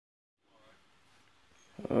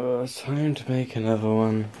It's time to make another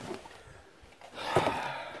one.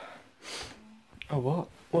 Oh, what?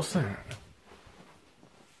 What's that?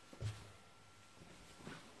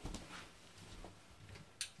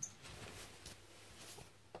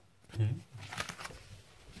 Hmm?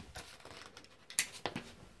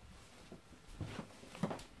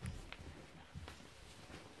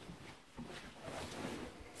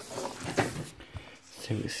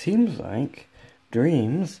 So it seems like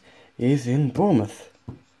Dreams is in Bournemouth.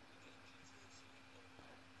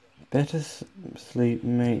 Better sleep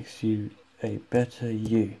makes you a better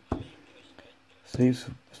you.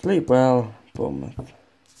 Sleep well, Bournemouth.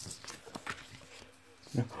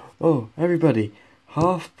 Oh, everybody,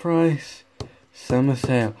 half price summer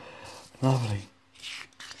sale. Lovely.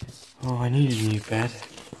 Oh, I need a new bed.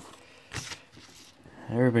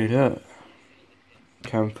 Everybody look.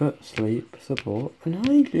 Comfort, sleep, support and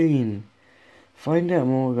hygiene. Find out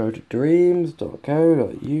more, go to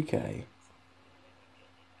dreams.co.uk.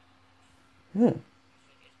 Yeah,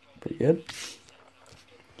 pretty good.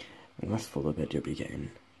 And that's for the bed you'll be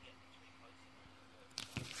getting.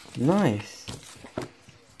 Nice.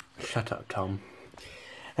 Shut up, Tom.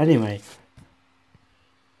 Anyway,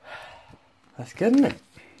 that's good, isn't it?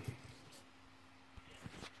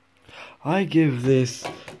 I give this...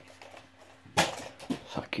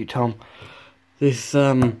 Fuck you, Tom. This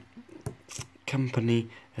company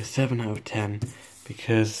a 7 out of 10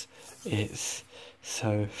 because it's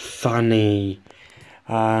so funny.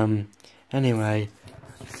 Anyway,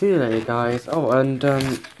 see you later, guys. Oh, and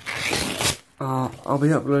I'll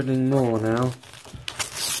be uploading more now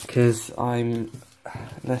because I'm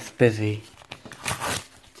less busy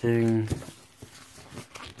doing.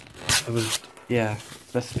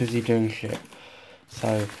 Less busy doing shit.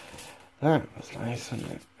 So that was nice,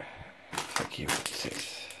 wasn't it? Fuck you,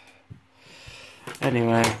 6.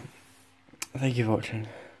 Anyway, thank you for watching.